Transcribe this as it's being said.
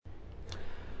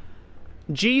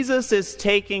Jesus is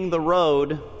taking the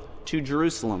road to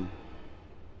Jerusalem.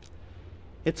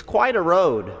 It's quite a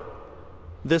road.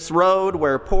 This road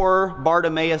where poor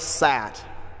Bartimaeus sat,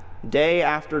 day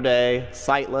after day,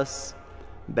 sightless,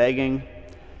 begging.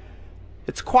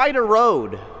 It's quite a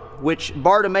road which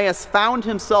Bartimaeus found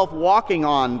himself walking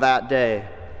on that day,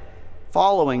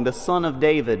 following the Son of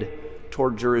David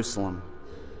toward Jerusalem.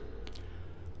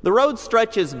 The road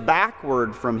stretches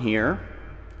backward from here,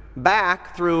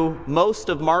 back through most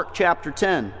of Mark chapter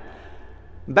 10.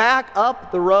 Back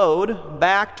up the road,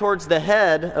 back towards the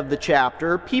head of the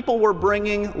chapter, people were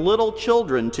bringing little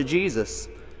children to Jesus.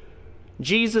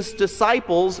 Jesus'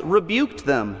 disciples rebuked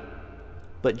them,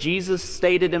 but Jesus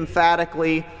stated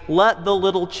emphatically, "Let the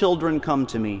little children come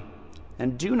to me,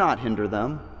 and do not hinder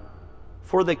them,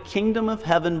 for the kingdom of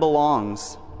heaven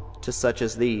belongs to such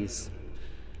as these."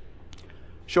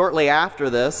 Shortly after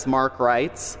this, Mark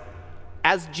writes,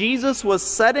 "As Jesus was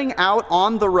setting out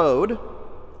on the road,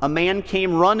 a man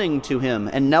came running to him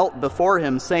and knelt before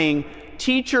him, saying,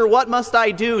 'Teacher, what must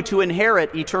I do to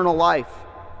inherit eternal life?'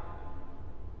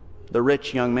 The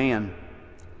rich young man.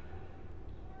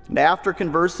 And after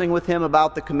conversing with him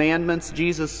about the commandments,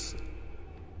 Jesus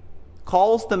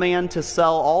calls the man to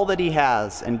sell all that he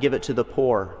has and give it to the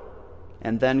poor,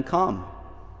 and then come,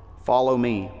 follow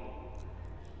me.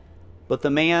 But the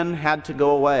man had to go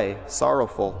away,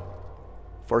 sorrowful,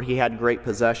 for he had great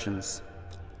possessions.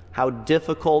 How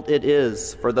difficult it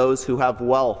is for those who have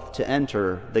wealth to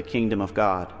enter the kingdom of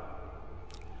God."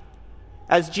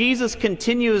 As Jesus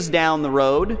continues down the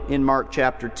road in Mark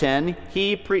chapter 10,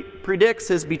 he predicts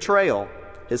his betrayal,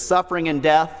 his suffering and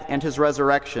death, and his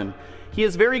resurrection. He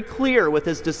is very clear with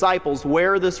his disciples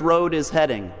where this road is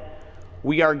heading.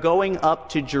 "We are going up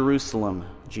to Jerusalem,"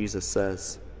 Jesus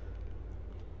says.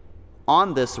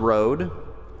 On this road,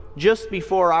 just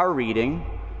before our reading,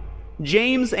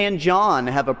 James and John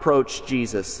have approached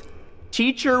Jesus.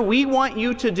 "Teacher, we want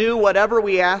you to do whatever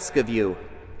we ask of you."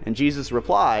 And Jesus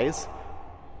replies,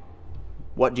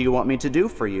 "What do you want me to do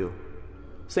for you?"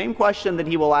 Same question that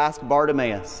he will ask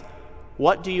Bartimaeus.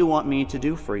 "What do you want me to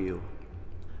do for you?"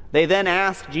 They then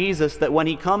ask Jesus that when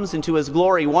he comes into his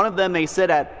glory, one of them may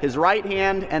sit at his right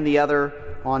hand and the other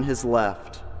on his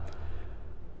left.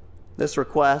 This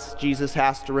request Jesus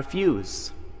has to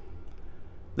refuse.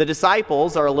 The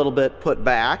disciples are a little bit put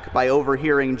back by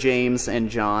overhearing James and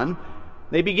John.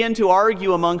 They begin to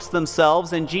argue amongst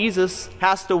themselves, and Jesus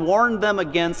has to warn them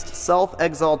against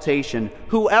self-exaltation.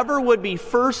 "Whoever would be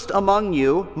first among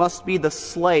you must be the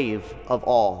slave of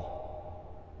all."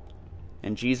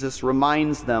 And Jesus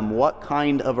reminds them what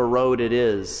kind of a road it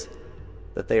is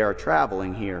that they are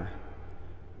traveling here.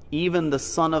 Even the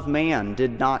Son of Man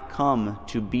did not come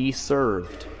to be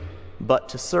served, but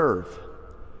to serve,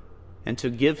 and to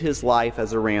give his life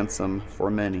as a ransom for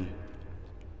many.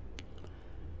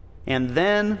 And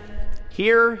then,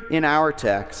 here in our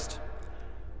text,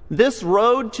 this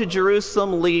road to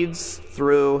Jerusalem leads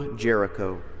through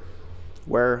Jericho,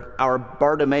 where our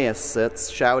Bartimaeus sits,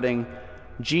 shouting,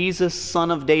 "Jesus, Son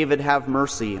of David, have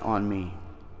mercy on me."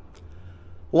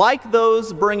 Like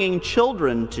those bringing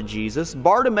children to Jesus,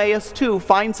 Bartimaeus too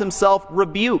finds himself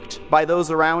rebuked by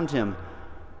those around him.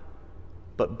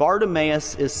 But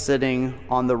Bartimaeus is sitting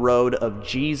on the road of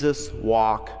Jesus'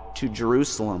 walk to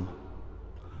Jerusalem.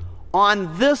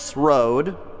 On this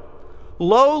road,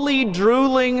 lowly,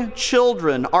 drooling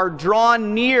children are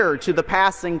drawn near to the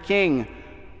passing king,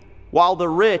 while the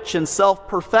rich and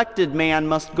self-perfected man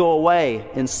must go away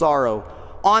in sorrow.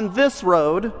 On this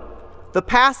road, the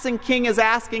passing king is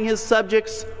asking his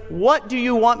subjects, "What do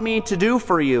you want me to do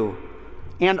for you?"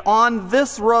 And on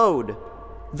this road,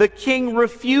 the king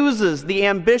refuses the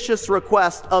ambitious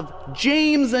request of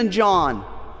James and John,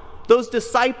 those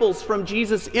disciples from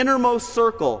Jesus' innermost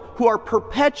circle who are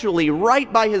perpetually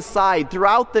right by his side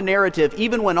throughout the narrative,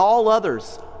 even when all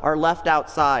others are left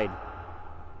outside.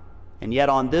 And yet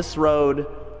on this road,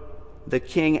 the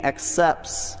king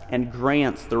accepts and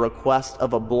grants the request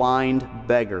of a blind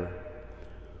beggar,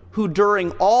 who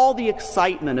during all the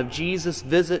excitement of Jesus'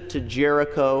 visit to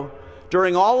Jericho,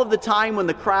 during all of the time when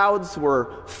the crowds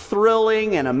were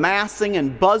thrilling and amassing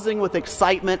and buzzing with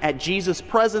excitement at Jesus'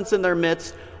 presence in their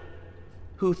midst,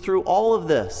 who through all of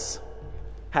this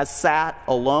has sat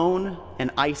alone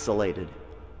and isolated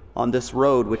on this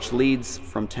road which leads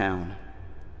from town.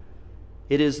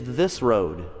 It is this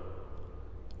road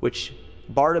which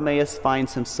Bartimaeus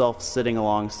finds himself sitting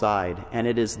alongside, and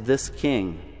it is this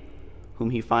king whom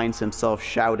he finds himself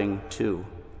shouting to.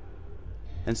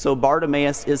 And so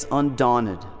Bartimaeus is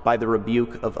undaunted by the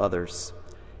rebuke of others.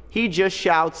 He just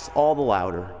shouts all the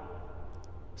louder,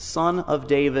 "Son of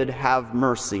David, have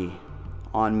mercy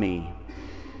on me."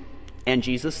 And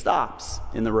Jesus stops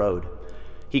in the road.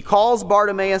 He calls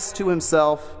Bartimaeus to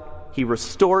himself. He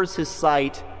restores his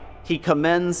sight. He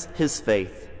commends his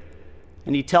faith.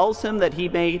 And he tells him that he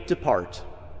may depart.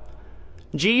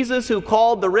 Jesus, who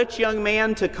called the rich young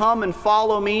man to come and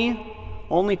follow me,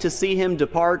 only to see him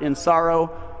depart in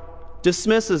sorrow,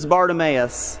 dismisses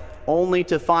Bartimaeus, only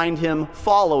to find him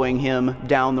following him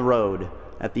down the road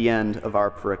at the end of our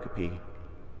pericope.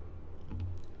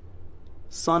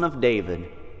 Son of David,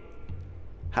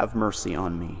 have mercy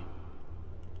on me.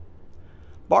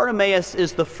 Bartimaeus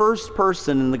is the first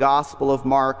person in the Gospel of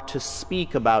Mark to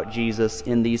speak about Jesus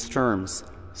in these terms,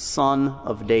 Son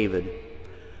of David.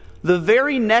 The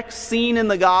very next scene in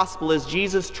the Gospel is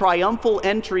Jesus' triumphal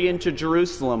entry into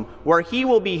Jerusalem, where he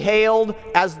will be hailed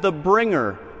as the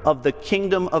bringer of the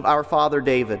kingdom of our father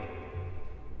David,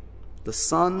 the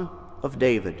Son of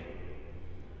David.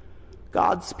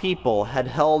 God's people had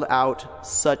held out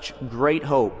such great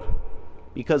hope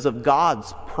because of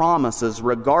God's promises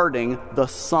regarding the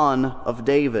Son of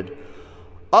David.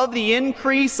 Of the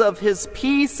increase of his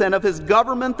peace and of his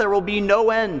government there will be no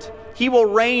end. He will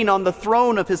reign on the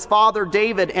throne of his father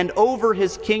David and over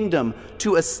his kingdom,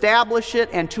 to establish it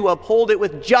and to uphold it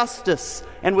with justice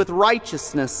and with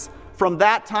righteousness from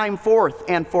that time forth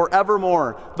and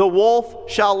forevermore. The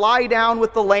wolf shall lie down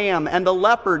with the lamb, and the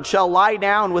leopard shall lie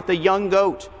down with the young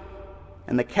goat.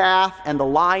 And the calf and the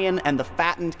lion and the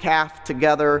fattened calf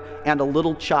together, and a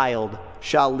little child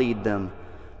shall lead them.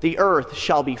 The earth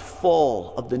shall be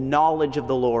full of the knowledge of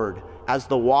the Lord, as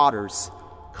the waters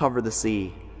cover the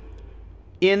sea.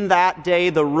 In that day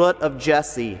the root of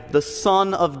Jesse, the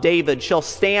son of David, shall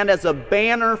stand as a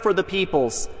banner for the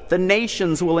peoples. The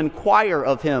nations will inquire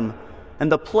of him,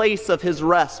 and the place of his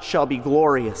rest shall be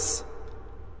glorious.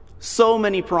 So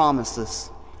many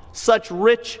promises, such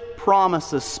rich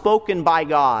promises spoken by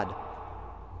God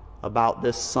about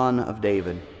this Son of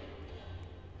David.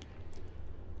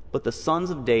 But the sons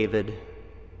of David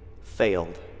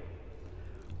failed.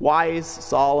 Wise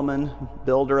Solomon,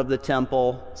 builder of the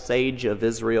temple, sage of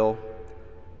Israel,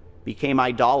 became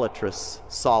idolatrous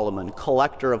Solomon,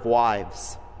 collector of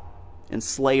wives,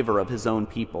 enslaver of his own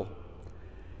people.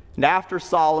 And after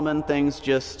Solomon, things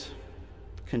just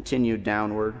continued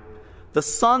downward. The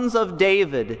sons of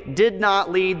David did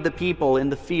not lead the people in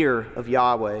the fear of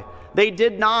Yahweh. They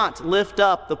did not lift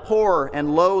up the poor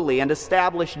and lowly and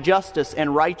establish justice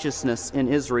and righteousness in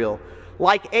Israel.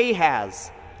 Like Ahaz,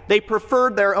 they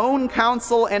preferred their own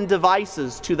counsel and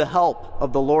devices to the help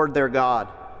of the Lord their God.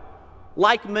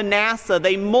 Like Manasseh,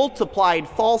 they multiplied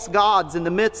false gods in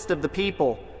the midst of the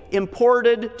people,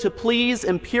 imported to please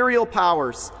imperial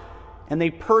powers, and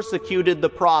they persecuted the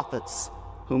prophets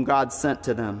whom God sent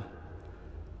to them.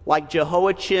 Like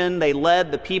Jehoiachin, they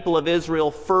led the people of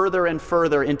Israel further and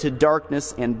further into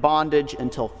darkness and bondage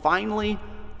until finally,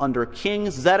 under King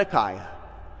Zedekiah,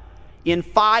 in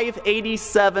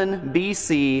 587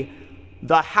 BC,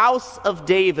 the house of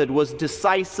David was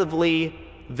decisively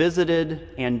visited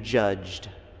and judged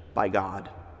by God.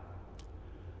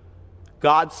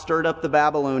 God stirred up the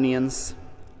Babylonians,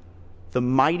 the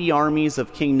mighty armies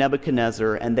of King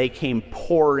Nebuchadnezzar, and they came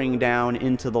pouring down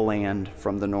into the land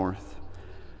from the north.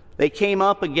 They came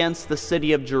up against the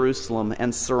city of Jerusalem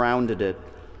and surrounded it.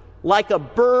 Like a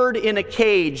bird in a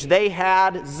cage, they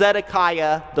had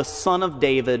Zedekiah, the son of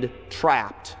David,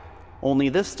 trapped. Only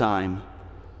this time,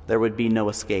 there would be no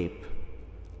escape.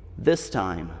 This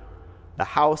time, the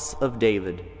house of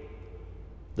David,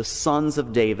 the sons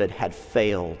of David, had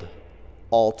failed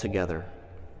altogether.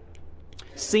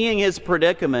 Seeing his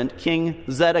predicament, King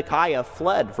Zedekiah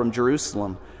fled from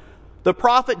Jerusalem. The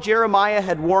prophet Jeremiah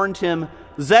had warned him,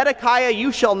 "Zedekiah,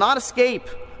 you shall not escape,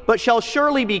 but shall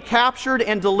surely be captured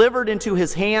and delivered into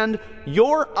his hand.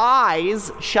 Your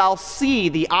eyes shall see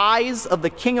the eyes of the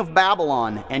king of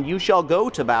Babylon, and you shall go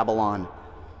to Babylon."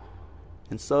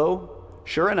 And so,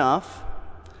 sure enough,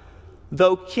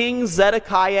 though King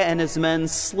Zedekiah and his men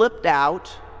slipped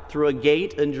out through a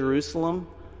gate in Jerusalem,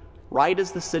 right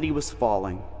as the city was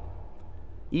falling,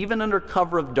 even under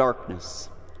cover of darkness,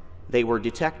 they were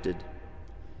detected,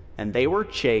 and they were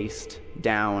chased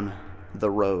down the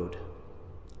road.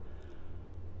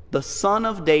 The Son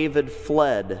of David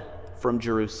fled from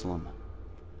Jerusalem,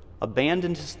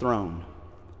 abandoned his throne,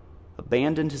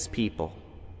 abandoned his people,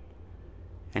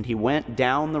 and he went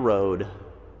down the road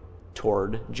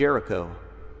toward Jericho.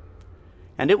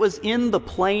 And it was in the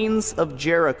plains of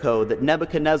Jericho that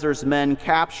Nebuchadnezzar's men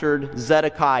captured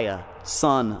Zedekiah,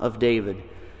 son of David.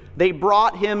 They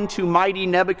brought him to mighty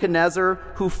Nebuchadnezzar,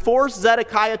 who forced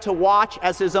Zedekiah to watch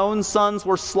as his own sons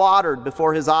were slaughtered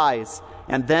before his eyes.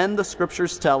 And then the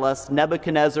scriptures tell us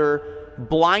Nebuchadnezzar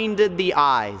blinded the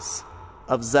eyes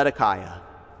of Zedekiah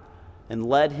and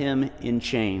led him in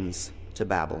chains to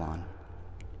Babylon.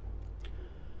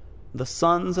 The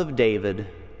sons of David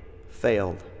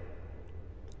failed.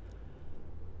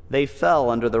 They fell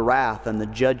under the wrath and the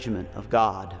judgment of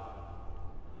God.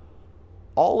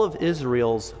 All of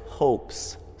Israel's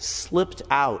hopes slipped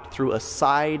out through a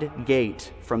side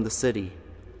gate from the city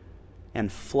and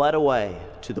fled away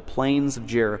to the plains of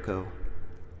Jericho.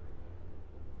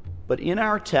 But in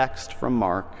our text from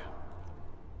Mark,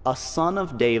 a son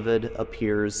of David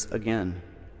appears again.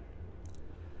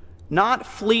 Not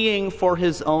fleeing for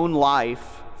his own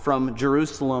life from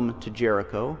Jerusalem to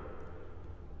Jericho,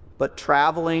 but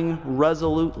traveling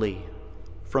resolutely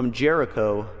from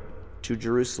Jericho to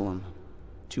Jerusalem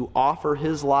to offer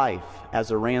his life as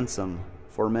a ransom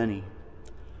for many.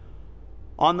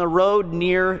 On the road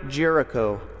near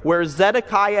Jericho, where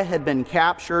Zedekiah had been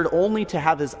captured only to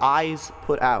have his eyes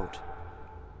put out,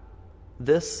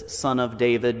 this son of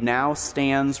David now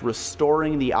stands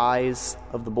restoring the eyes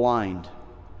of the blind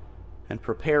and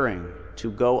preparing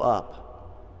to go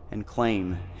up and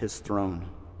claim his throne.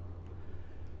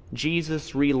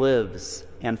 Jesus relives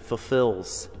and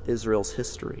fulfills Israel's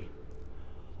history.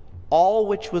 All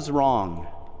which was wrong,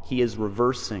 he is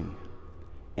reversing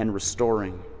and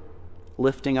restoring,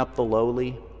 lifting up the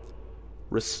lowly,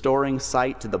 restoring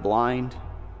sight to the blind,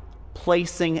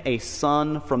 placing a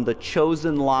son from the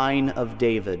chosen line of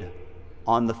David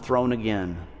on the throne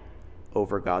again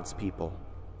over God's people.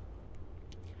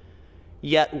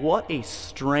 Yet what a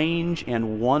strange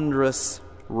and wondrous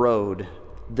road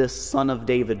this son of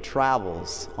David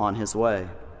travels on his way.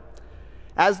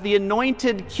 As the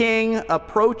anointed king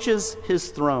approaches his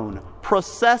throne,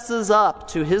 processes up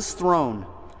to his throne,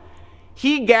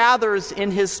 he gathers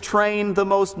in his train the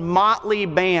most motley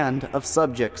band of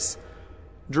subjects: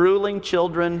 drooling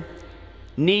children,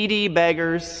 needy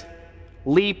beggars,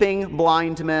 leaping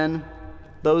blind men,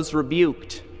 those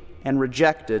rebuked and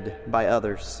rejected by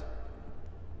others.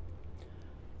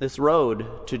 This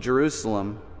road to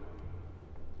Jerusalem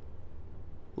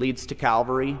leads to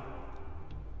Calvary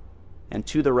and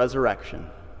to the resurrection,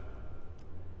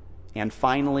 and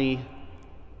finally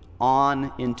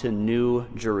on into New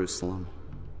Jerusalem.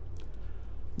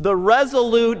 The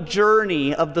resolute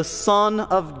journey of the Son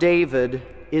of David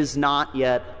is not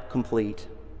yet complete.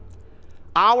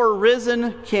 Our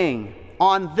risen King,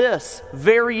 on this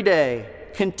very day,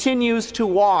 continues to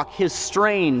walk his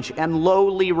strange and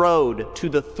lowly road to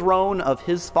the throne of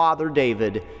his father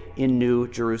David in New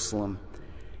Jerusalem.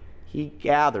 He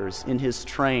gathers in his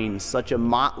train such a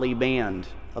motley band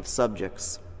of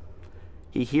subjects.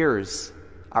 He hears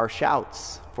our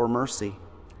shouts for mercy,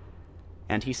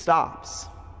 and he stops.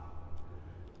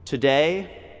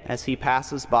 Today, as he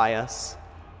passes by us,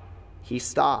 he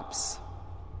stops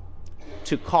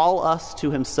to call us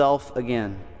to himself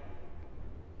again,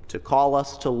 to call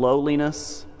us to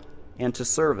lowliness and to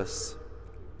service,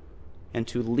 and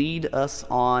to lead us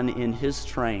on in his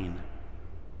train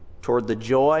toward the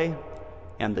joy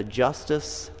and the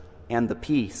justice and the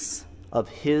peace of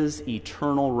his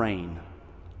eternal reign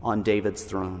on David's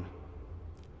throne.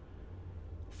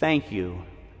 Thank you,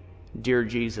 dear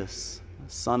Jesus,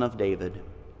 Son of David,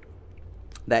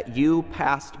 that you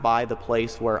passed by the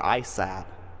place where I sat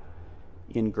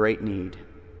in great need.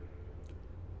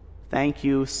 Thank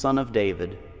you, Son of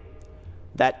David,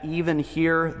 that even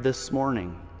here this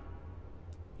morning,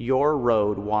 your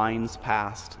road winds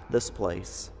past this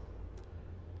place.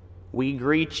 We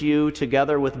greet you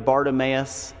together with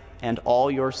Bartimaeus and all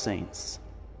your saints,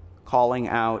 calling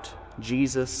out,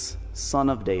 Jesus, Son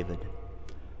of David,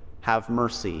 have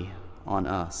mercy on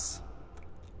us.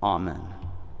 Amen.